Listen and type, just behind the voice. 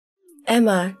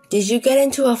Emma, did you get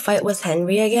into a fight with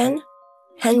Henry again?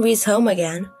 Henry's home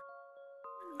again.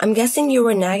 I'm guessing you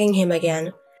were nagging him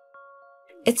again.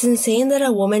 It's insane that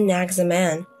a woman nags a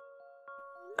man.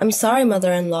 I'm sorry,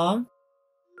 mother-in-law.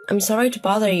 I'm sorry to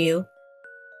bother you.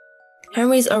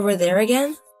 Henry's over there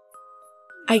again?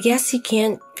 I guess he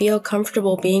can't feel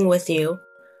comfortable being with you.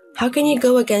 How can you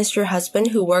go against your husband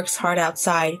who works hard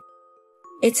outside?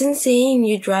 It's insane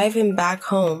you drive him back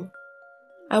home.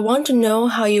 I want to know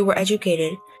how you were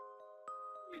educated.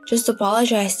 Just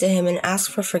apologize to him and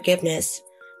ask for forgiveness.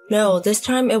 No, this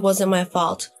time it wasn't my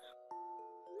fault.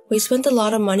 We spent a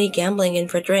lot of money gambling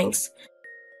and for drinks.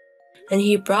 And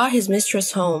he brought his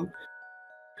mistress home.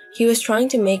 He was trying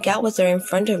to make out with her in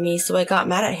front of me, so I got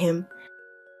mad at him.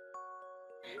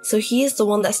 So he is the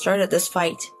one that started this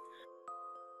fight.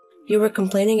 You were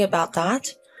complaining about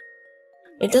that?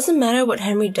 It doesn't matter what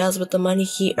Henry does with the money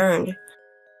he earned.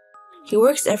 He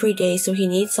works every day, so he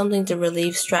needs something to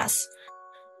relieve stress.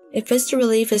 If it's to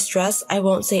relieve his stress, I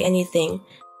won't say anything.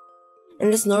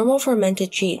 And it's normal for men to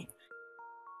cheat.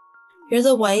 You're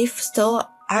the wife, still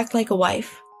act like a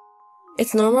wife.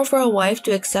 It's normal for a wife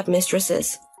to accept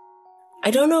mistresses.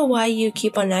 I don't know why you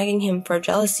keep on nagging him for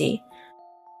jealousy.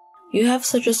 You have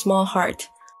such a small heart.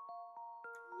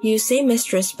 You say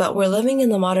mistress, but we're living in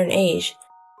the modern age.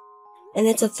 And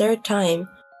it's a third time.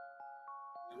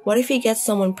 What if he gets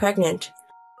someone pregnant?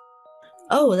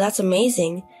 Oh, that's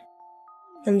amazing.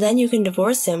 And then you can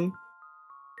divorce him.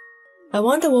 I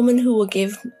want a woman who will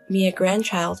give me a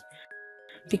grandchild.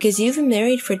 Because you've been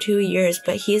married for 2 years,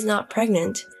 but he's not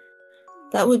pregnant.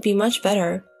 That would be much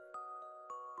better.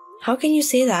 How can you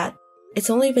say that?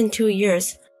 It's only been 2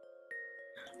 years.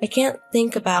 I can't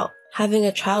think about having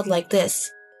a child like this.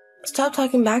 Stop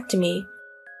talking back to me.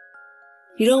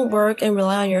 You don't work and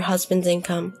rely on your husband's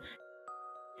income.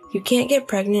 You can't get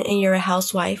pregnant and you're a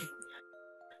housewife.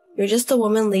 You're just a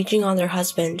woman leeching on their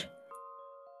husband.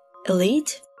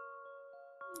 Elite?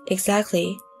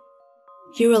 Exactly.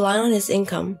 You rely on his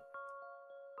income.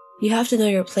 You have to know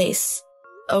your place.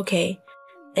 Okay.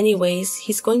 Anyways,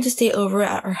 he's going to stay over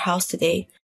at our house today.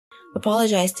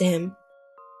 Apologize to him.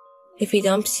 If he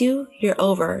dumps you, you're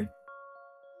over.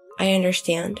 I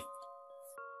understand.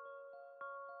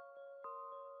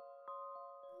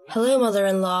 Hello,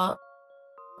 mother-in-law.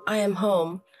 I am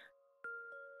home.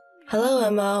 Hello,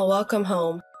 Emma. Welcome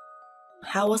home.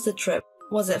 How was the trip?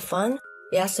 Was it fun?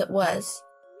 Yes, it was.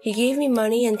 He gave me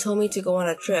money and told me to go on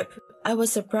a trip. I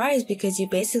was surprised because you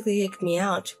basically kicked me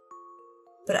out.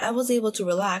 But I was able to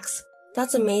relax.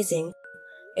 That's amazing.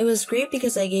 It was great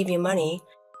because I gave you money.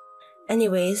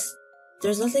 Anyways,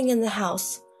 there's nothing in the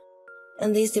house.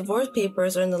 And these divorce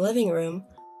papers are in the living room.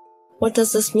 What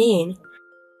does this mean?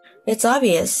 It's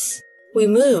obvious. We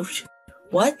moved.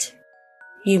 What?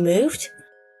 You moved?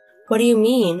 What do you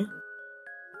mean?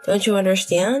 Don't you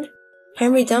understand?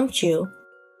 Henry dumped you.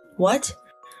 What?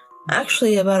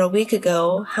 Actually, about a week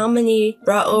ago, Halmany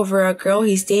brought over a girl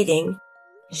he's dating.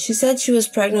 She said she was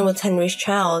pregnant with Henry's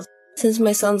child. Since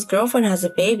my son's girlfriend has a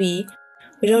baby,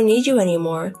 we don't need you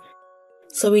anymore.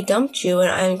 So we dumped you and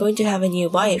I am going to have a new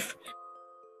wife.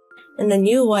 And the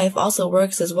new wife also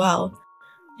works as well.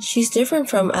 She's different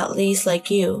from at least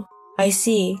like you. I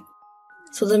see.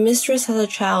 So the mistress has a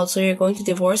child, so you're going to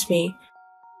divorce me.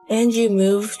 And you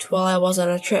moved while I was on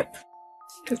a trip.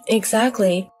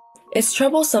 Exactly. It's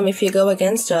troublesome if you go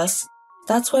against us.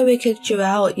 That's why we kicked you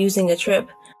out using a trip.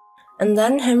 And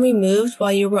then Henry moved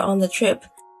while you were on the trip.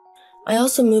 I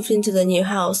also moved into the new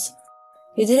house.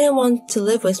 You didn't want to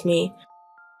live with me,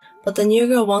 but the new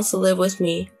girl wants to live with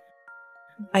me.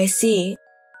 I see.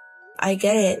 I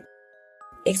get it.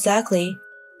 Exactly.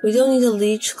 We don't need a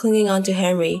leech clinging onto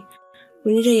Henry.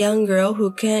 We need a young girl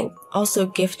who can also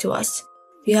gift to us.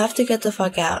 You have to get the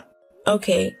fuck out.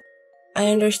 Okay. I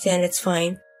understand, it's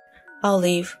fine. I'll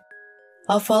leave.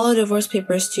 I'll follow divorce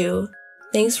papers too.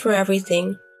 Thanks for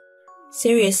everything.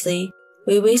 Seriously,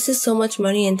 we wasted so much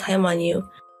money and time on you.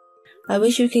 I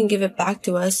wish you can give it back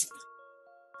to us.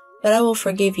 But I will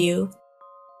forgive you.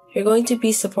 You're going to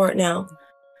be support now.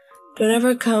 Don't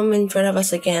ever come in front of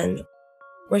us again.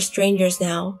 We're strangers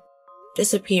now.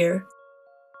 Disappear.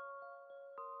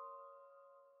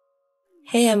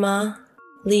 Hey Emma.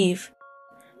 Leave.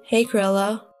 Hey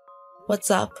Cruella.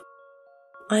 What's up?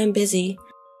 I am busy.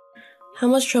 How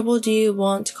much trouble do you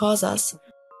want to cause us?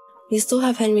 You still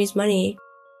have Henry's money.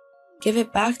 Give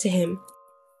it back to him.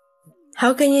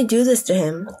 How can you do this to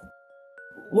him?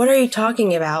 What are you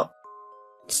talking about?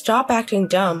 Stop acting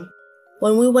dumb.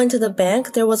 When we went to the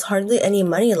bank, there was hardly any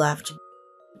money left.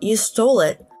 You stole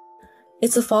it.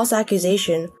 It's a false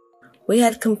accusation. We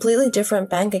had completely different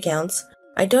bank accounts.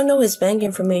 I don't know his bank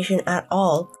information at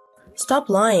all. Stop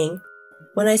lying.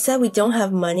 When I said we don't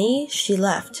have money, she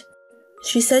left.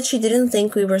 She said she didn't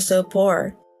think we were so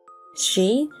poor.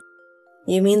 She?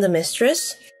 You mean the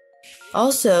mistress?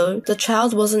 Also, the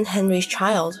child wasn't Henry's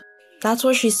child. That's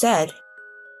what she said.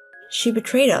 She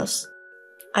betrayed us.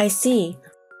 I see.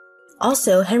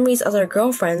 Also, Henry's other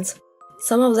girlfriends,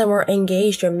 some of them were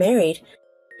engaged or married,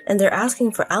 and they're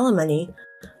asking for alimony.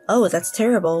 Oh, that's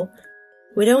terrible.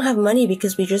 We don't have money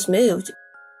because we just moved.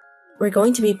 We're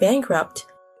going to be bankrupt.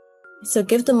 So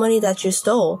give the money that you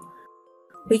stole.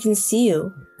 We can see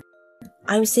you.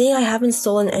 I'm saying I haven't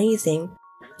stolen anything.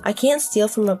 I can't steal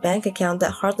from a bank account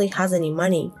that hardly has any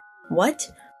money. What?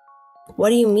 What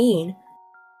do you mean?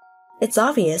 It's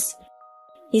obvious.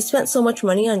 He spent so much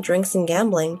money on drinks and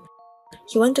gambling.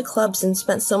 He went to clubs and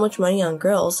spent so much money on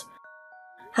girls.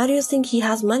 How do you think he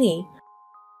has money?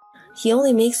 He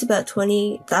only makes about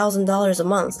 $20,000 a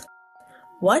month.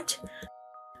 What?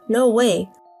 No way.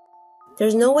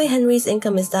 There's no way Henry's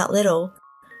income is that little.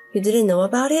 You didn't know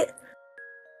about it?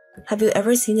 Have you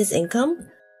ever seen his income?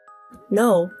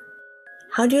 No.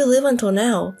 How do you live until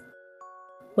now?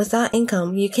 Without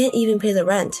income, you can't even pay the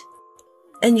rent.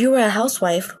 And you were a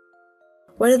housewife.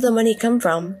 Where did the money come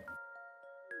from?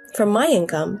 From my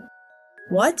income.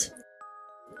 What?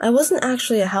 I wasn't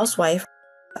actually a housewife.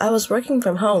 I was working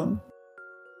from home.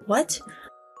 What?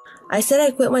 I said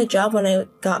I quit my job when I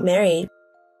got married,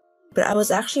 but I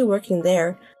was actually working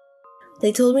there.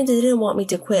 They told me they didn't want me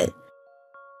to quit.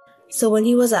 So when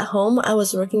he was at home, I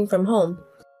was working from home.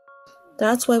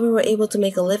 That's why we were able to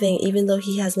make a living even though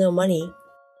he has no money.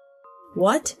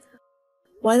 What?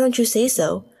 Why don't you say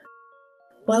so?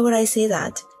 Why would I say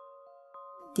that?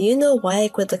 Do you know why I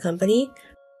quit the company?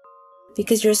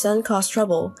 Because your son caused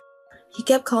trouble. He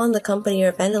kept calling the company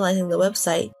or vandalizing the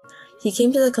website. He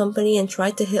came to the company and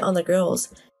tried to hit on the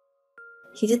girls.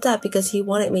 He did that because he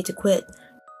wanted me to quit.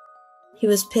 He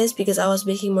was pissed because I was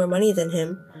making more money than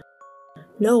him.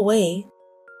 No way.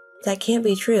 That can't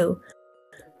be true.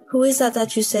 Who is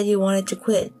that you said you wanted to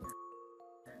quit?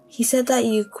 He said that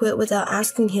you quit without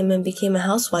asking him and became a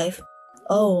housewife.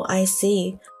 Oh, I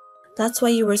see. That's why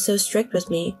you were so strict with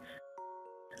me.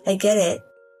 I get it.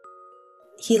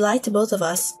 He lied to both of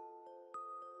us.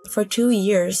 For 2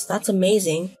 years, that's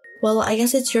amazing. Well, I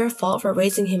guess it's your fault for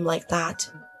raising him like that.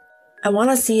 I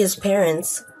want to see his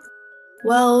parents.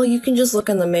 Well, you can just look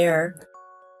in the mirror.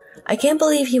 I can't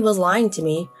believe he was lying to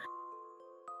me.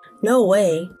 No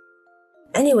way.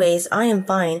 Anyways, I am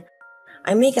fine.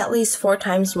 I make at least 4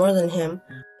 times more than him.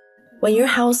 Well, your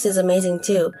house is amazing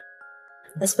too.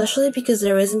 Especially because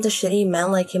there isn't a shitty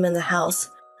man like him in the house.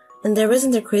 And there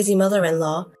isn't a crazy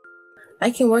mother-in-law.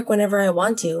 I can work whenever I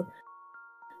want to.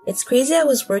 It's crazy I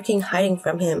was working hiding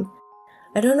from him.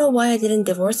 I don't know why I didn't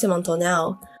divorce him until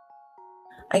now.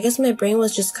 I guess my brain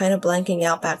was just kind of blanking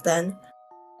out back then.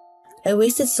 I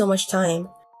wasted so much time.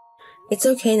 It's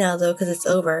okay now though, cause it's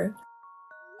over.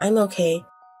 I'm okay.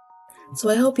 So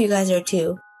I hope you guys are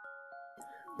too.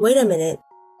 Wait a minute.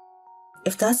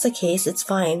 If that's the case, it's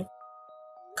fine.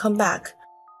 Come back.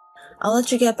 I'll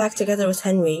let you get back together with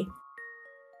Henry.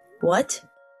 What?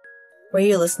 Were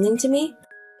you listening to me?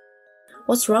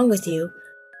 What's wrong with you?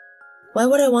 Why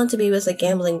would I want to be with a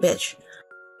gambling bitch?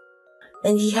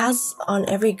 And he has on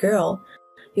every girl.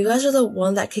 You guys are the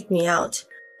one that kicked me out.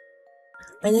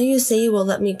 I know you say you will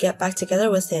let me get back together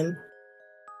with him.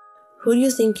 Who do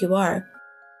you think you are?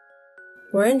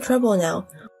 We're in trouble now.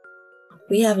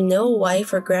 We have no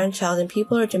wife or grandchild and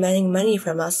people are demanding money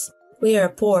from us. We are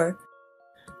poor.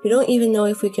 We don't even know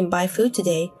if we can buy food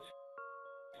today.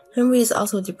 Henry is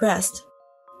also depressed.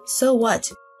 So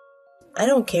what? I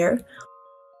don't care.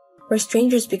 We're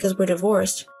strangers because we're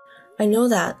divorced. I know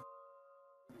that.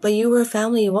 But you were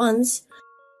family once.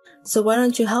 So why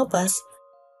don't you help us?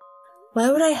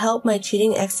 Why would I help my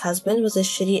cheating ex-husband with a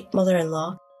shitty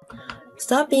mother-in-law?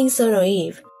 Stop being so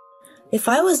naive. If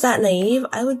I was that naive,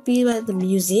 I would be at the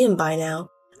museum by now.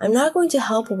 I'm not going to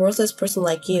help a worthless person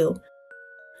like you.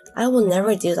 I will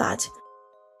never do that.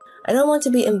 I don't want to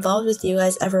be involved with you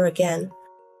guys ever again.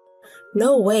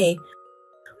 No way.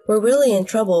 We're really in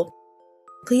trouble.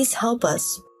 Please help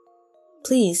us.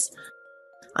 Please.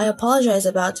 I apologize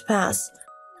about the past.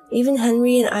 Even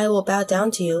Henry and I will bow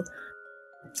down to you.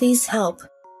 Please help.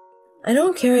 I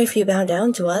don't care if you bow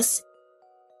down to us.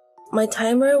 My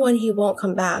timer when he won't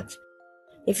come back.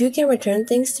 If you can return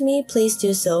things to me, please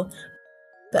do so.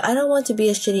 But I don't want to be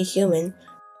a shitty human.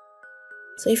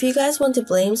 So if you guys want to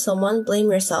blame someone,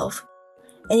 blame yourself.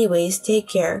 Anyways, take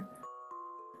care.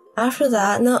 After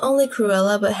that, not only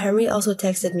Cruella but Henry also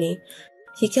texted me.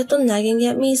 He kept on nagging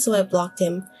at me, so I blocked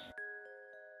him.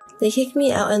 They kicked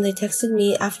me out and they texted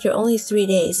me after only 3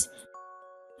 days.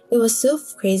 It was so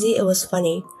crazy it was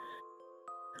funny.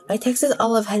 I texted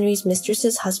all of Henry's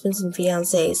mistresses, husbands, and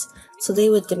fiancés, so they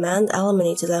would demand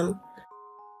alimony to them.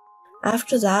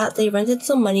 After that, they rented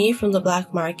some money from the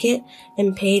black market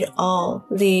and paid all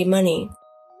the money.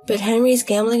 But Henry's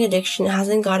gambling addiction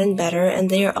hasn't gotten better and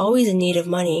they are always in need of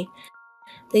money.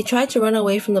 They tried to run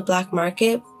away from the black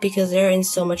market because they're in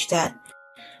so much debt.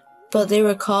 But they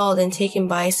were called and taken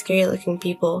by scary-looking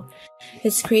people.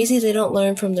 It's crazy they don't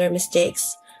learn from their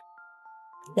mistakes.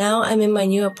 Now I'm in my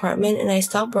new apartment and I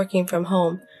stopped working from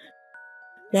home.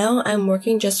 Now I'm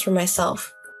working just for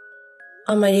myself.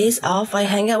 On my days off, I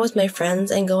hang out with my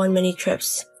friends and go on many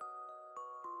trips.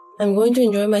 I'm going to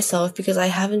enjoy myself because I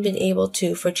haven't been able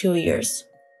to for 2 years.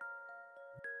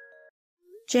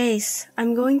 Jace,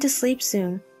 I'm going to sleep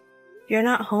soon. You're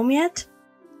not home yet?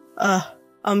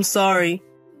 I'm sorry.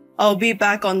 I'll be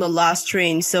back on the last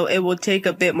train, so it will take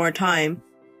a bit more time.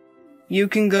 You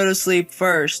can go to sleep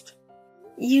first.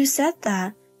 You said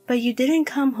that, but you didn't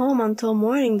come home until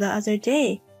morning the other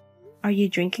day. Are you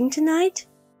drinking tonight?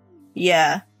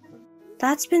 Yeah.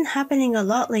 That's been happening a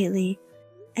lot lately,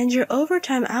 and your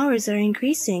overtime hours are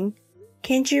increasing.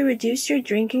 Can't you reduce your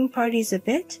drinking parties a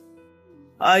bit?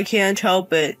 I can't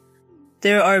help it.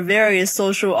 There are various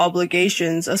social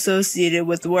obligations associated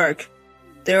with work.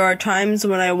 There are times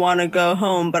when I want to go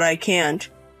home, but I can't.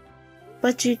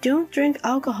 But you don't drink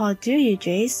alcohol, do you,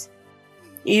 Jace?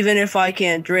 Even if I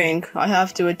can't drink, I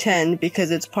have to attend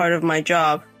because it's part of my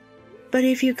job. But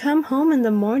if you come home in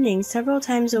the morning several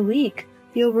times a week,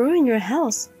 you'll ruin your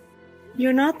health.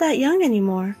 You're not that young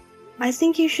anymore. I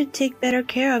think you should take better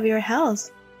care of your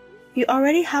health. You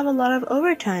already have a lot of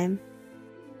overtime.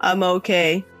 I'm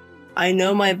okay. I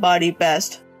know my body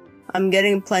best. I'm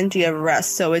getting plenty of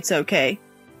rest, so it's okay.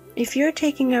 If you're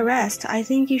taking a rest, I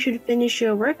think you should finish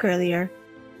your work earlier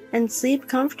and sleep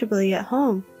comfortably at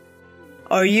home.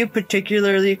 Are you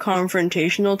particularly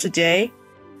confrontational today?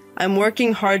 I'm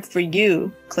working hard for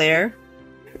you, Claire.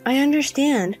 I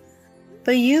understand,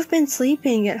 but you've been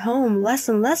sleeping at home less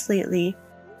and less lately.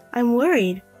 I'm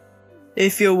worried.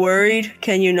 If you're worried,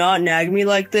 can you not nag me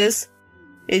like this?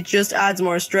 It just adds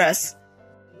more stress.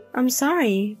 I'm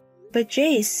sorry, but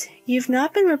Jace, you've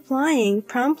not been replying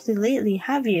promptly lately,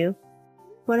 have you?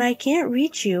 When I can't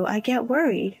reach you, I get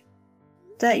worried.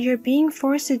 That you're being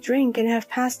forced to drink and have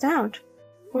passed out,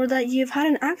 or that you've had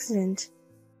an accident.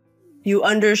 You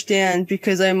understand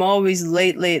because I'm always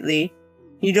late lately.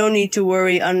 You don't need to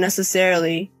worry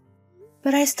unnecessarily.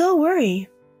 But I still worry.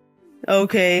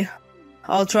 Okay,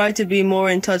 I'll try to be more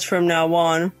in touch from now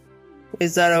on.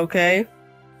 Is that okay?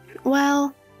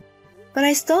 Well, but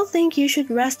I still think you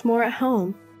should rest more at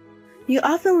home. You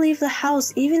often leave the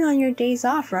house even on your days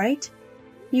off, right?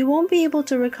 You won't be able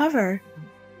to recover.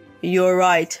 You're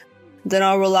right. Then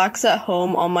I'll relax at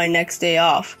home on my next day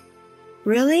off.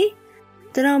 Really?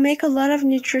 Then I'll make a lot of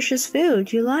nutritious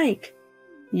food you like.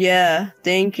 Yeah,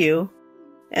 thank you.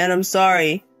 And I'm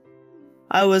sorry.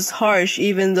 I was harsh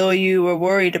even though you were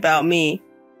worried about me.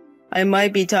 I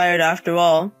might be tired after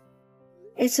all.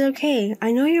 It's okay.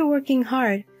 I know you're working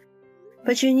hard.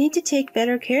 But you need to take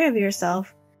better care of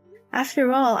yourself.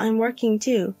 After all, I'm working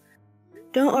too.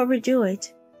 Don't overdo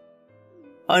it.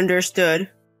 Understood.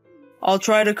 I'll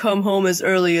try to come home as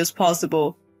early as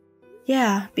possible.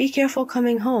 Yeah, be careful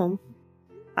coming home.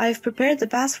 I've prepared the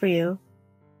bath for you.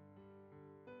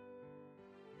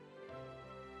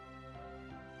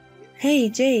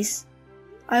 Hey, Jace.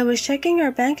 I was checking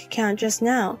our bank account just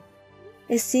now.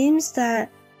 It seems that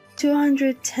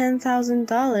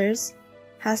 $210,000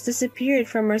 has disappeared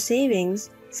from our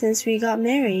savings since we got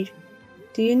married.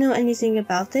 Do you know anything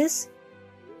about this?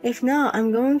 If not,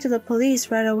 I'm going to the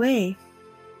police right away.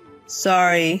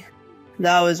 Sorry,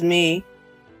 that was me.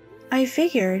 I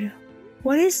figured.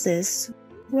 What is this?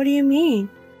 What do you mean?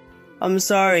 I'm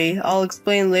sorry, I'll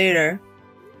explain later.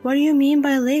 What do you mean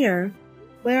by later?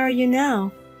 Where are you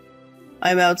now?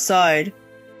 I'm outside.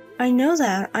 I know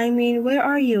that. I mean, where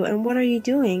are you and what are you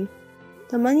doing?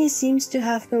 The money seems to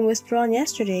have been withdrawn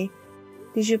yesterday.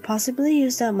 Did you possibly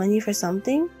use that money for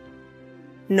something?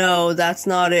 No, that's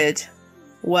not it.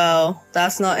 Well,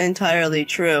 that's not entirely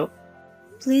true.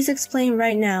 Please explain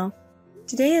right now.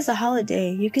 Today is a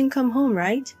holiday. You can come home,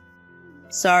 right?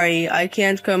 Sorry, I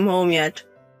can't come home yet.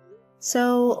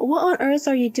 So, what on earth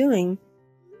are you doing?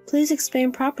 Please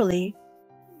explain properly.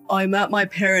 I'm at my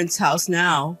parents' house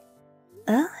now.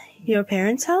 Your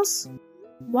parents' house?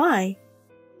 Why?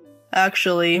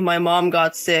 Actually, my mom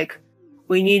got sick.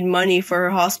 We need money for her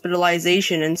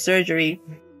hospitalization and surgery.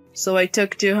 So I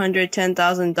took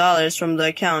 $210,000 from the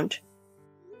account.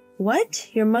 What?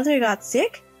 Your mother got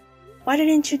sick? Why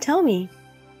didn't you tell me?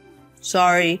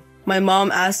 Sorry, My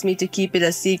mom asked me to keep it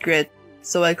a secret,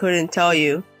 so I couldn't tell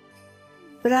you.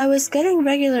 But I was getting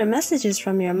regular messages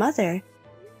from your mother.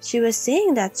 She was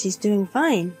saying that she's doing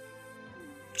fine.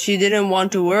 She didn't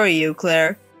want to worry you,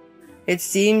 Claire. It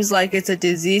seems like it's a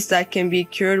disease that can be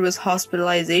cured with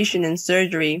hospitalization and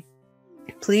surgery.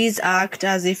 Please act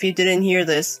as if you didn't hear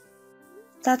this.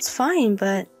 That's fine,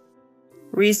 but...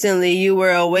 Recently, you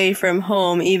were away from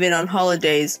home even on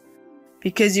holidays,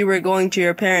 because you were going to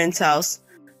your parents' house.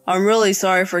 I'm really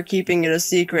sorry for keeping it a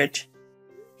secret.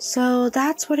 So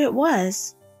that's what it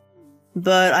was.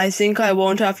 But I think I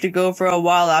won't have to go for a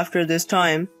while after this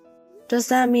time. Does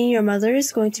that mean your mother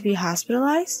is going to be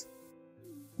hospitalized?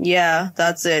 Yeah,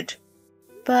 that's it.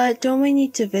 But don't we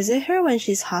need to visit her when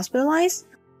she's hospitalized?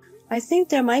 I think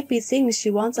there might be things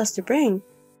she wants us to bring.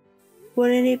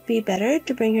 Wouldn't it be better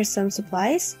to bring her some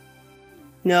supplies?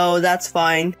 No, that's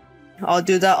fine. I'll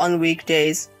do that on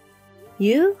weekdays.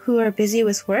 You, who are busy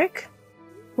with work?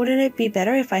 Wouldn't it be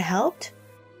better if I helped?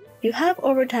 You have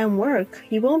overtime work.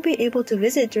 You won't be able to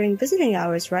visit during visiting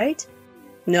hours, right?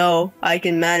 No, I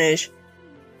can manage.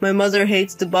 My mother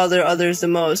hates to bother others the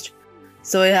most,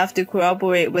 so I have to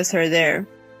cooperate with her there.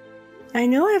 I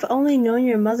know I've only known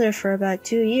your mother for about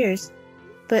 2 years,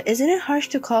 but isn't it harsh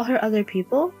to call her other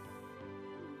people?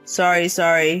 Sorry,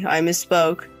 I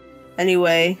misspoke.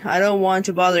 Anyway, I don't want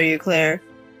to bother you, Claire.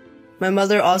 My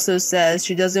mother also says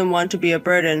she doesn't want to be a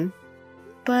burden.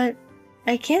 But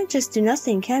I can't just do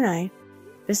nothing, can I?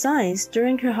 Besides,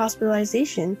 during her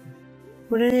hospitalization,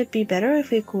 wouldn't it be better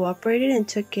if we cooperated and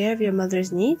took care of your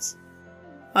mother's needs?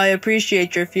 I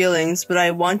appreciate your feelings, but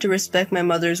I want to respect my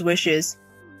mother's wishes.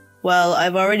 Well,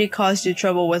 I've already caused you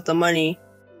trouble with the money.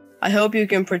 I hope you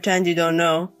can pretend you don't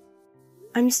know.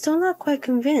 I'm still not quite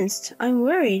convinced. I'm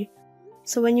worried.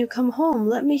 So when you come home,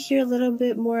 let me hear a little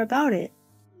bit more about it.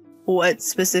 What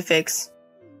specifics?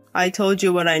 I told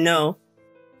you what I know.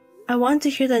 I want to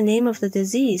hear the name of the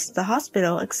disease, the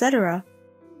hospital, etc.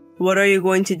 What are you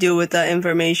going to do with that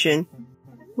information?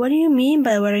 What do you mean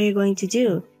by what are you going to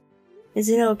do? Is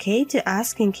it okay to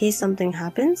ask in case something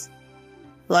happens?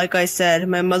 Like I said,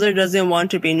 my mother doesn't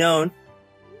want to be known.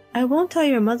 I won't tell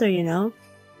your mother, you know.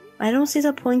 I don't see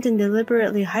the point in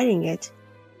deliberately hiding it.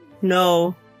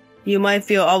 No, you might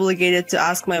feel obligated to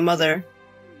ask my mother.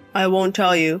 I won't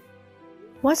tell you.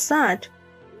 What's that?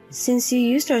 Since you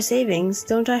used our savings,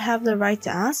 don't I have the right to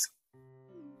ask?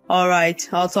 Alright,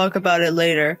 I'll talk about it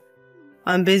later.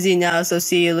 I'm busy now, so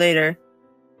see you later.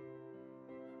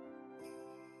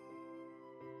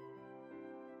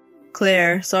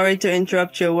 Claire, sorry to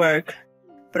interrupt your work,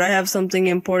 but I have something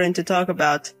important to talk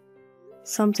about.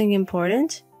 Something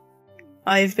important?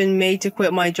 I've been made to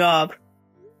quit my job.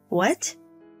 What?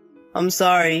 I'm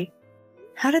sorry.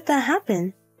 How did that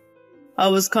happen? I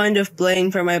was kind of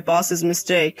blamed for my boss's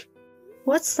mistake.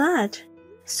 What's that?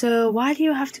 So why do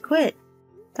you have to quit?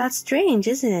 That's strange,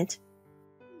 isn't it?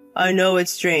 I know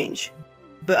it's strange,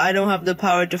 but I don't have the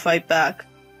power to fight back.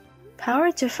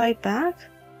 Power to fight back?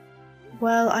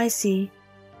 Well, I see.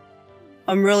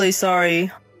 I'm really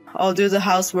sorry. I'll do the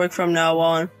housework from now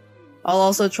on. I'll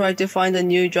also try to find a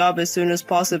new job as soon as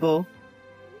possible.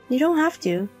 You don't have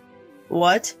to.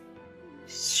 What?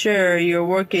 Sure, you're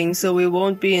working, so we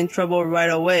won't be in trouble right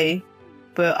away,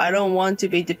 but I don't want to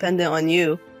be dependent on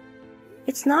you.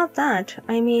 It's not that.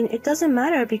 I mean, it doesn't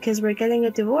matter because we're getting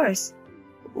a divorce.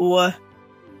 What?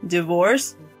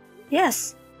 Divorce?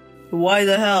 Yes. Why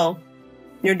the hell?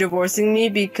 You're divorcing me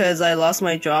because I lost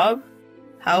my job?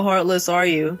 How heartless are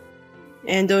you?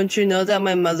 And don't you know that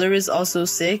my mother is also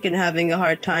sick and having a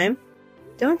hard time?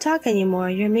 Don't talk anymore,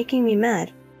 you're making me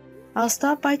mad. I'll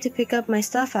stop by to pick up my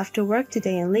stuff after work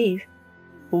today and leave.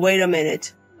 Wait a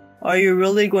minute. Are you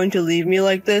really going to leave me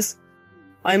like this?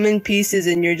 I'm in pieces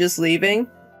and you're just leaving?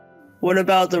 What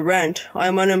about the rent?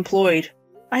 I'm unemployed.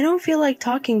 I don't feel like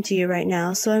talking to you right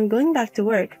now, so I'm going back to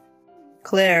work.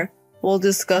 Claire, we'll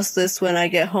discuss this when I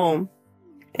get home.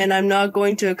 And I'm not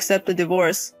going to accept the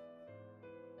divorce.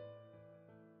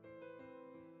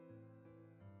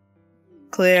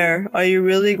 Claire, are you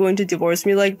really going to divorce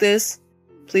me like this?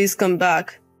 Please come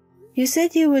back. You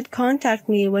said you would contact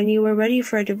me when you were ready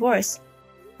for a divorce.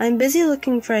 I'm busy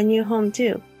looking for a new home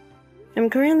too. I'm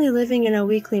currently living in a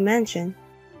weekly mansion.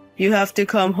 You have to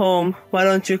come home. Why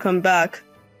don't you come back?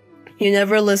 You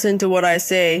never listen to what I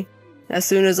say. As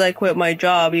soon as I quit my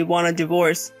job, you want a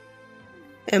divorce.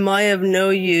 Am I of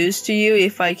no use to you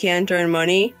if I can't earn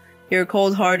money? You're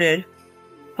cold-hearted.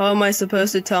 How am I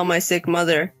supposed to tell my sick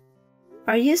mother?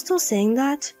 Are you still saying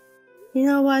that? You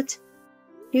know what?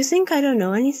 You think I don't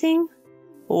know anything?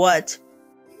 What?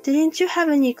 Didn't you have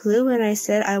any clue when I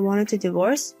said I wanted to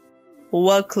divorce?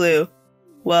 What clue?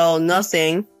 Well,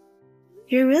 nothing.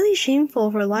 You're really shameful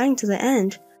for lying to the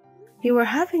end. You were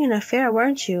having an affair,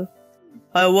 weren't you?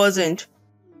 I wasn't.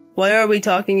 Why are we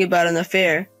talking about an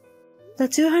affair? The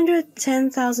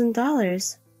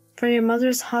 $210,000 for your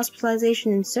mother's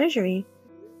hospitalization and surgery.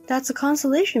 That's a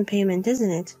consolation payment,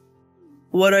 isn't it?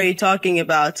 What are you talking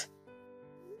about?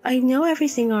 I know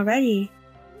everything already.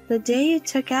 The day you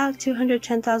took out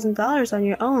 $210,000 on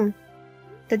your own,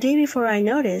 the day before I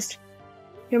noticed,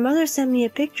 your mother sent me a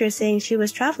picture saying she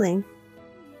was traveling.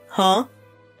 Huh?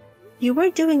 You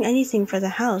weren't doing anything for the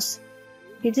house.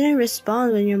 You didn't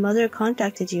respond when your mother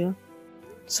contacted you.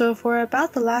 So for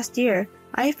about the last year,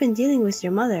 I've been dealing with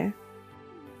your mother.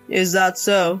 Is that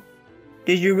so?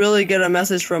 Did you really get a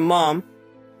message from Mom?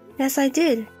 Yes, I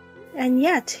did. And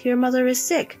yet, your mother is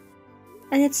sick.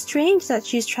 And it's strange that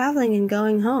she's traveling and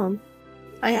going home.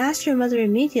 I asked your mother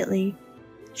immediately.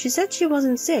 She said she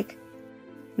wasn't sick.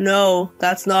 No,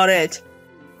 that's not it.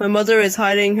 My mother is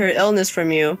hiding her illness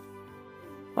from you.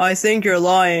 I think you're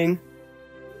lying.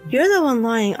 You're the one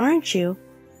lying, aren't you?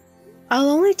 I'll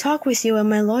only talk with you when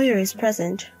my lawyer is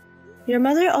present. Your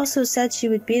mother also said she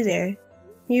would be there.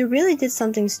 You really did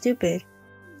something stupid.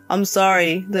 I'm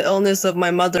sorry, the illness of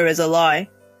my mother is a lie.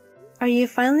 Are you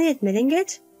finally admitting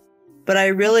it? But I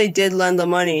really did lend the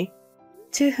money.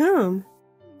 To whom?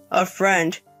 A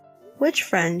friend. Which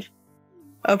friend?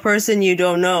 A person you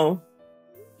don't know.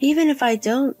 Even if I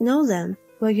don't know them,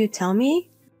 will you tell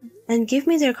me? And give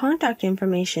me their contact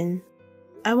information.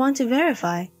 I want to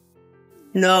verify.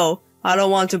 No, I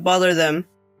don't want to bother them.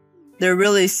 They're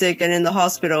really sick and in the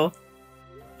hospital.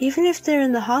 Even if they're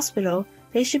in the hospital,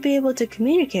 they should be able to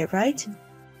communicate, right?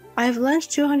 I've lent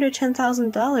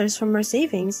 $210,000 from our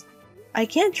savings. I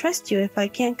can't trust you if I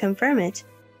can't confirm it.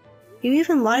 You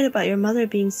even lied about your mother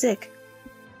being sick.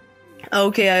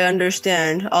 Okay, I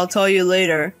understand. I'll tell you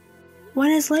later.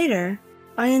 When is later?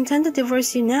 I intend to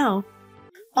divorce you now.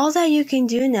 All that you can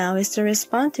do now is to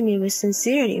respond to me with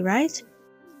sincerity, right?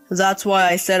 That's why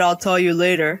I said I'll tell you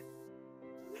later.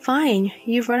 Fine,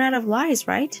 you've run out of lies,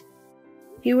 right?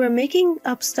 You were making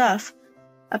up stuff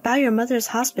about your mother's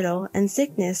hospital and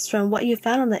sickness from what you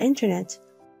found on the internet.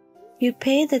 You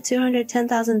paid the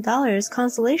 $210,000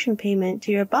 consolation payment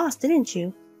to your boss, didn't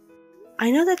you?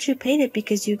 I know that you paid it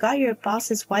because you got your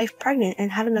boss's wife pregnant and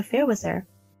had an affair with her.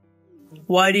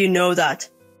 Why do you know that?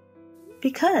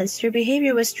 Because your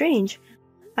behavior was strange.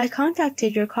 I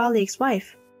contacted your colleague's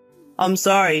wife. I'm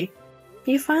sorry.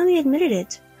 You finally admitted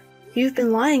it. You've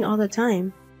been lying all the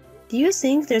time. Do you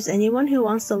think there's anyone who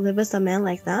wants to live with a man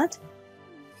like that?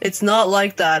 It's not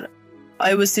like that.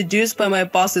 I was seduced by my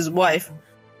boss's wife.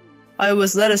 I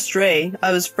was led astray.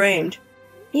 I was framed.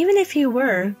 Even if you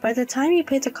were, by the time you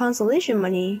paid the consolation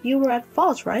money, you were at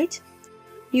fault, right?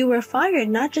 You were fired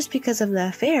not just because of the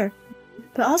affair,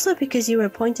 but also because you were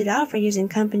pointed out for using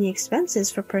company expenses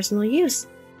for personal use.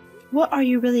 What are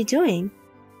you really doing?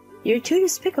 You're too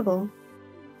despicable.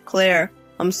 Claire,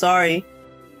 I'm sorry.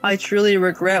 I truly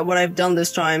regret what I've done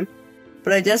this time,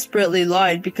 but I desperately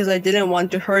lied because I didn't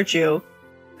want to hurt you.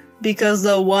 Because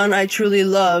the one I truly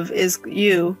love is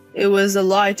you. It was a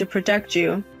lie to protect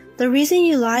you. The reason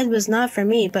you lied was not for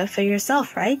me, but for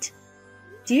yourself, right?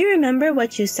 Do you remember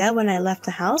what you said when I left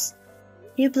the house?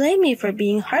 You blamed me for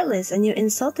being heartless and you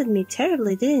insulted me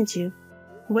terribly, didn't you?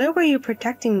 Where were you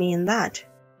protecting me in that?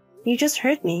 You just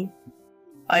hurt me.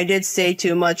 I did say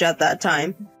too much at that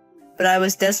time, but I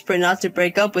was desperate not to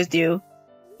break up with you.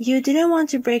 You didn't want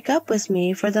to break up with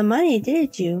me for the money,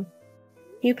 did you?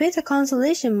 You paid the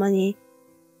consolation money.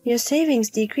 Your savings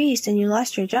decreased and you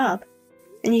lost your job.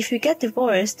 And if you get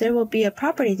divorced, there will be a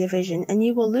property division and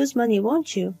you will lose money,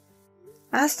 won't you?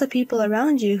 Ask the people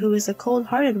around you who is a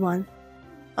cold-hearted one.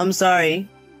 I'm sorry.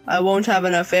 I won't have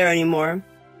an affair anymore.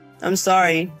 I'm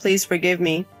sorry. Please forgive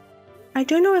me. I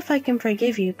don't know if I can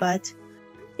forgive you, but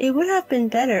it would have been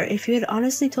better if you had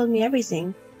honestly told me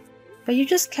everything. But you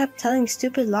just kept telling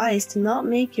stupid lies to not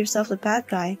make yourself the bad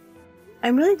guy.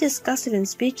 I'm really disgusted and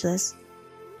speechless.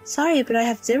 Sorry, but I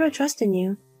have zero trust in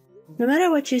you. No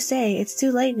matter what you say, it's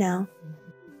too late now.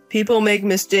 People make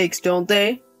mistakes, don't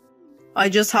they? I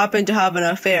just happened to have an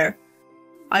affair.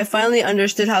 I finally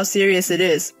understood how serious it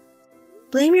is.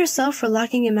 Blame yourself for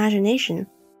lacking imagination.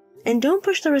 And don't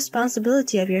push the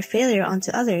responsibility of your failure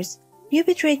onto others. You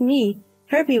betrayed me,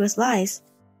 hurt me with lies.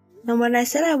 And when I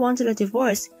said I wanted a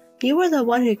divorce, you were the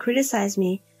one who criticized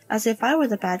me as if I were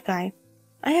the bad guy.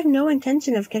 I have no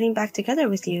intention of getting back together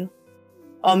with you.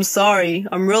 I'm sorry.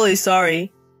 I'm really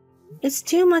sorry. It's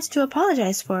too much to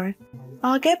apologize for.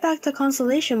 I'll get back the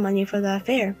consolation money for the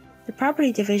affair, the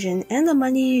property division, and the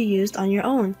money you used on your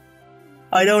own.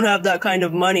 I don't have that kind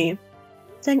of money.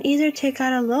 Then either take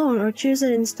out a loan or choose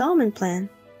an installment plan.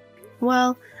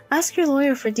 Well, ask your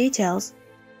lawyer for details.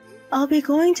 I'll be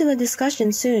going to the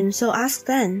discussion soon, so ask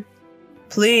then.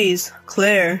 Please,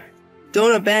 Claire,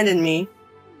 don't abandon me.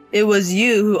 It was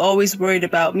you who always worried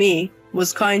about me,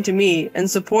 was kind to me, and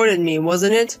supported me,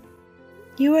 wasn't it?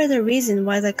 You are the reason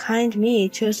why the kind me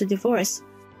chose to divorce.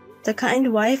 The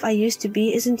kind wife I used to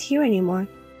be isn't here anymore.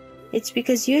 It's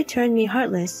because you turned me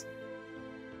heartless.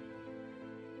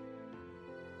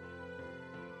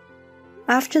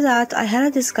 After that, I had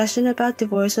a discussion about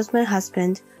divorce with my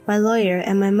husband, my lawyer,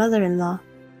 and my mother-in-law.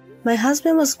 My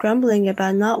husband was grumbling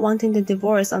about not wanting the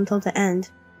divorce until the end,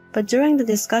 but during the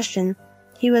discussion,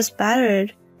 he was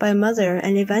battered by Mother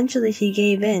and eventually he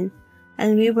gave in,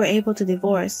 and we were able to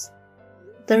divorce.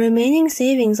 The remaining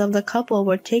savings of the couple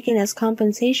were taken as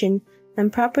compensation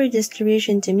and proper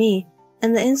distribution to me,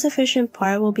 and the insufficient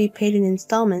part will be paid in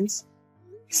installments.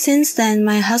 Since then,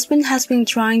 my husband has been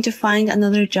trying to find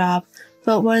another job,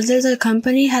 but whether the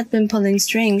company had been pulling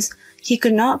strings, he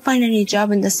could not find any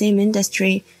job in the same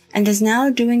industry and is now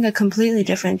doing a completely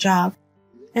different job.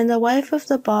 And the wife of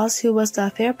the boss who was the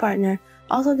affair partner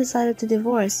also decided to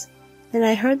divorce, and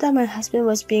I heard that my husband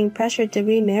was being pressured to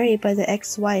remarry by the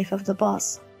ex-wife of the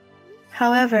boss.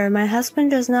 However, my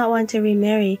husband does not want to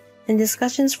remarry, and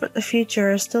discussions for the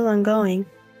future are still ongoing.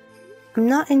 I'm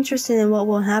not interested in what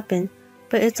will happen,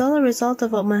 but it's all a result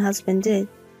of what my husband did.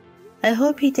 I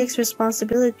hope he takes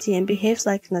responsibility and behaves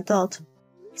like an adult.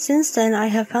 Since then, I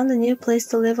have found a new place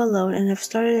to live alone and have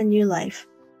started a new life.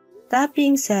 That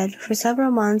being said, for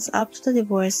several months up to the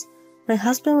divorce, my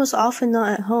husband was often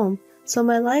not at home, so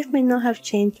my life may not have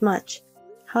changed much.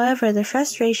 However, the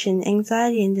frustration,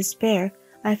 anxiety, and despair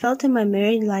I felt in my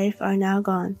married life are now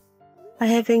gone. I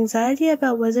have anxiety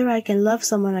about whether I can love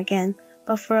someone again,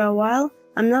 but for a while,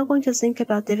 I'm not going to think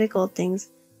about difficult things,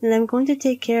 and I'm going to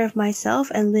take care of myself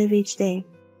and live each day.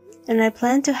 And I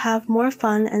plan to have more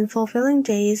fun and fulfilling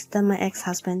days than my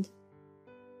ex-husband.